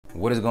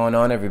What is going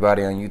on,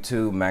 everybody on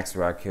YouTube? Max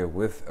Rock here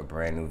with a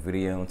brand new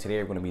video. And today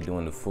we're going to be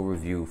doing the full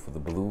review for the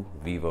Blu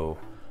Vivo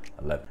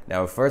XI.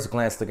 Now, at first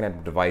glance, looking at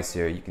the device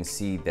here, you can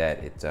see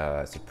that it's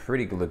a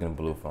pretty good looking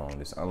blue phone.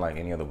 It's unlike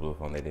any other blue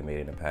phone that they made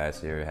in the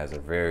past here. It has a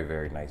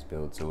very nice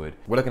build to it.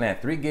 We're looking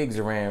at 3 gigs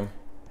of RAM,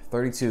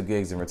 32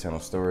 gigs of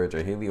internal storage,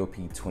 a Helio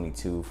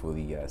P22 for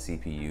the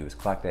CPU. It's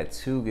clocked at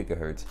 2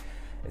 gigahertz.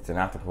 It's an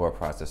octa-core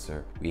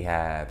processor. We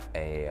have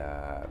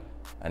a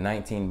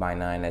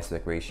 19:9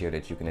 aspect ratio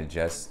that you can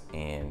adjust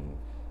and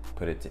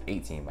put it to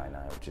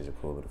 18:9, which is a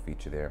cool little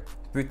feature there.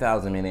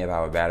 3000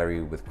 mAh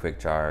battery with quick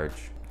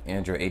charge.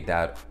 Android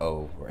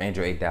 8.0 or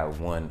Android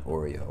 8.1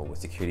 Oreo with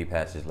security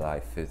patches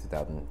live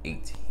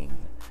 2018.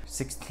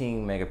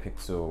 16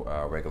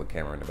 megapixel regular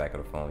camera in the back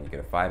of the phone. You get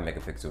a 5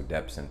 megapixel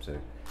depth sensor.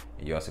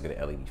 And you also get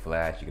an LED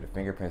flash. You get a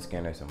fingerprint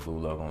scanner, some blue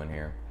logo in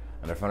here.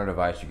 On the front of the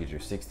device, you get your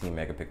 16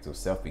 megapixel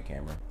selfie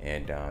camera,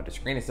 and the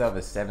screen itself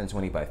is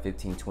 720 by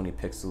 1520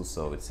 pixels,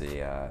 so it's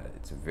a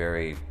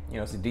very,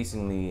 it's a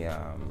decently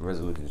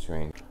resolution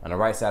screen. On the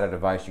right side of the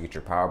device, you get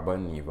your power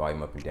button and your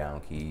volume up and down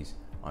keys.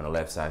 On the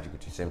left side, you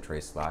get your SIM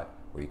tray slot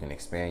where you can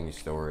expand your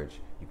storage.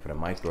 You put a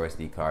micro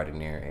SD card in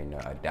there and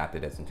adapt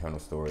it as internal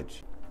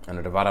storage.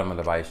 Under the bottom of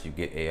the device, you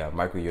get a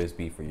micro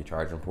USB for your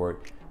charging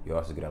port. You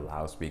also get a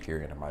loudspeaker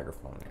and a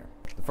microphone there.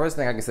 The first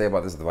thing I can say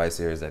about this device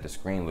here is that the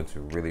screen looks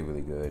really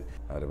good.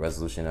 The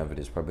resolution of it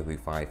is perfectly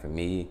fine for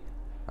me.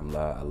 I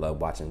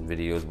love watching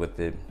videos with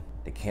it.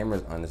 The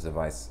cameras on this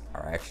device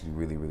are actually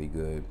really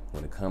good.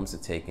 When it comes to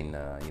taking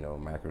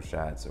macro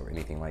shots or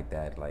anything like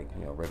that, like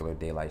regular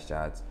daylight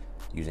shots,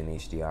 using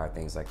HDR,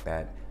 things like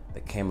that,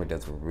 the camera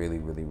does a really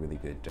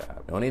good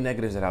job. The only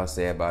negatives that I'll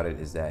say about it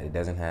is that it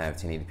doesn't have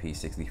 1080p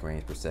 60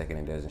 frames per second.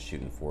 It doesn't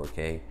shoot in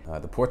 4K.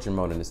 The portrait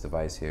mode in this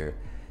device here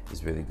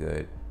is really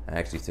good. I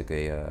actually took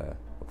a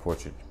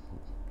portrait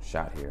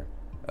shot here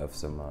of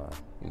some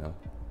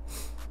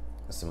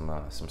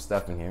some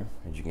stuff in here.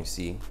 As you can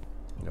see,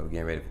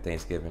 getting ready for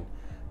Thanksgiving.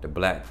 The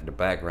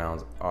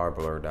backgrounds are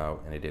blurred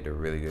out, and they did a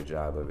really good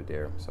job of it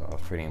there, so I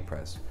was pretty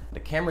impressed. The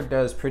camera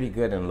does pretty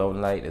good in low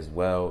light as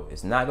well.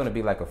 It's not going to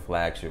be like a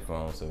flagship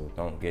phone, so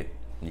don't get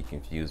me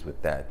confused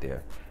with that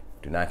there.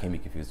 Do not get me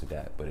confused with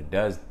that, but it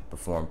does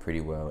perform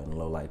pretty well in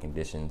low light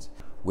conditions.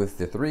 With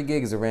the 3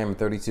 gigs of RAM and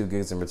 32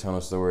 gigs of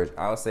internal storage,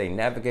 I'll say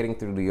navigating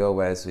through the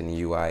OS and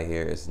the UI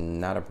here is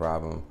not a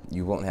problem.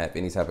 You won't have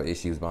any type of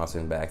issues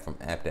bouncing back from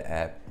app to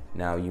app.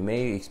 Now, you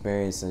may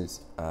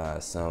experience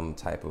some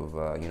type of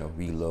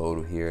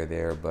reload here or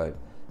there, but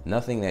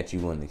nothing that you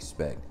wouldn't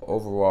expect.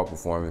 Overall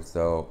performance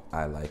though,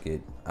 I like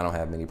it. I don't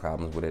have many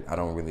problems with it. I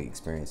don't really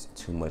experience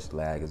too much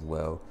lag as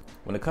well.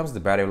 When it comes to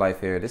battery life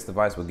here, this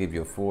device will give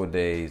you a full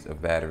days of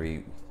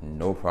battery,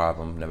 no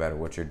problem, no matter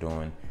what you're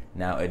doing.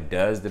 Now, it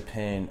does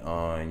depend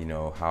on,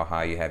 how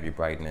high you have your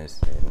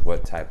brightness and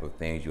what type of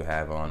things you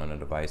have on the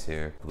device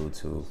here,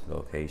 Bluetooth,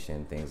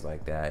 location, things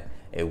like that.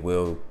 It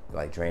will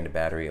drain the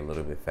battery a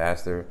little bit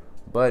faster,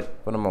 but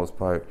for the most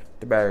part,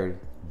 the battery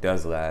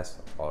does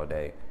last all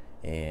day.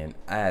 And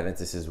I have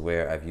instances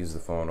where I've used the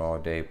phone all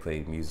day,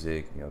 played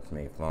music,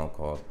 made phone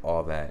calls,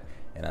 all that,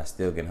 and I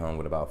still get home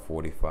with about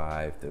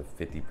 45 to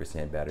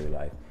 50% battery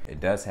life.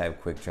 It does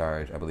have quick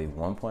charge, I believe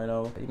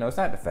 1.0. It's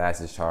not the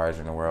fastest charge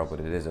in the world,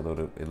 but it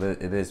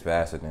is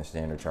faster than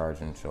standard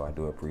charging, so I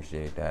do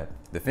appreciate that.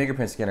 The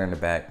fingerprint scanner in the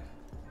back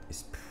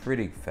is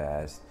pretty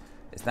fast.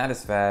 It's not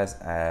as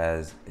fast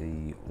as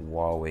the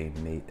Huawei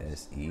Mate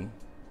SE,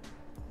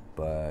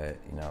 but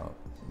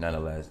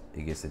nonetheless,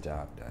 it gets the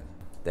job done.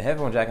 The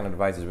headphone jack on the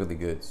device is really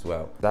good as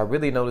well. I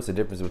really noticed the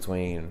difference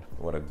between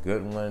what a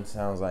good one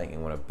sounds like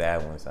and what a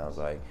bad one sounds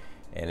like.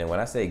 And then when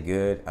I say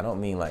good, I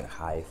don't mean like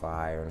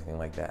hi-fi or anything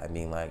like that. I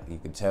mean like you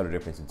can tell the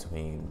difference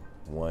between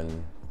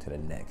one to the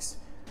next.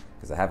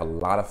 Because I have a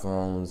lot of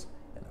phones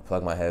and I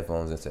plug my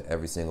headphones into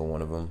every single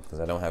one of them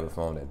because I don't have a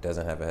phone that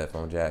doesn't have a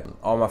headphone jack.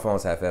 All my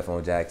phones have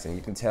headphone jacks, and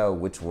you can tell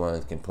which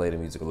ones can play the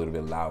music a little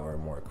bit louder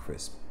and more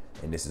crisp.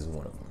 And this is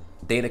one of them.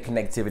 Data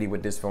connectivity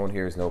with this phone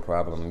here is no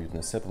problem. I'm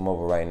using Simple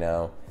Mobile right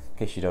now. In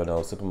case you don't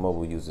know, Simple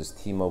Mobile uses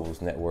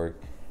T-Mobile's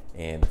network,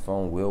 and the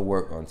phone will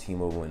work on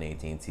T-Mobile and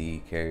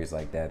AT&T carriers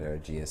like that or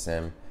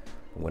GSM.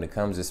 But when it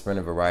comes to Sprint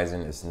and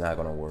Verizon, it's not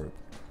gonna work.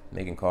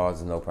 Making calls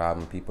is no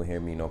problem. People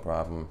hear me, no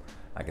problem.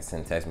 I can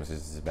send text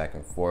messages back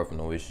and forth,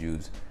 no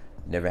issues.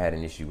 Never had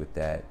an issue with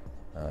that.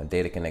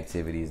 Data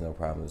connectivity is no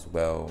problem as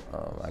well.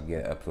 I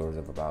get uploads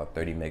of about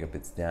 30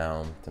 megabits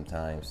down,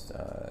 sometimes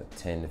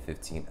 10 to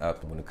 15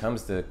 up. When it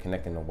comes to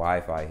connecting to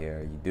Wi-Fi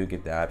here, you do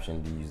get the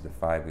option to use the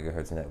 5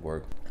 gigahertz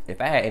network.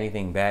 If I had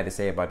anything bad to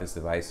say about this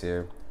device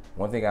here,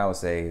 one thing I would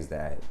say is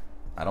that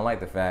I don't like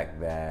the fact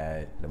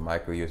that the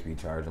micro USB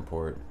charging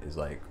port is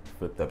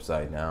flipped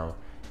upside down.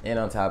 And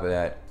on top of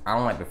that, I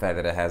don't like the fact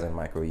that it has a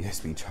micro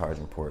USB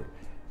charging port,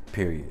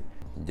 period.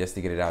 Just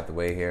to get it out the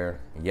way here,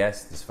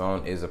 yes, this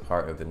phone is a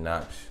part of the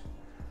notch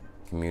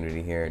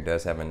community here. It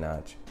does have a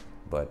notch,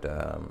 but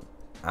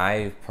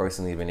I've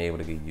personally been able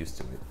to get used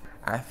to it.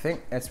 I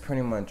think that's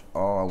pretty much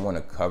all I want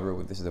to cover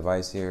with this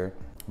device here.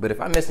 But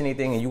if I missed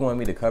anything and you want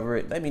me to cover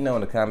it, let me know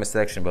in the comment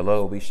section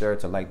below. Be sure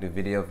to like the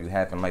video if you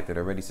haven't liked it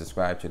already.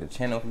 Subscribe to the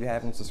channel if you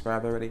haven't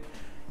subscribed already.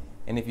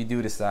 And if you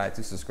do decide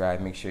to subscribe,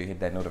 make sure you hit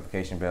that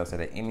notification bell so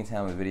that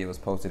anytime a video is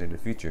posted in the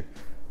future,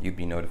 you'll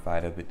be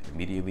notified of it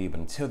immediately. But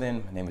until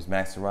then, my name is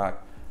Max the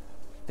Rock.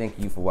 Thank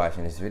you for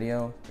watching this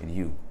video, and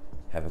you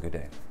have a good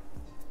day.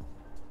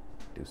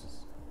 Deuces.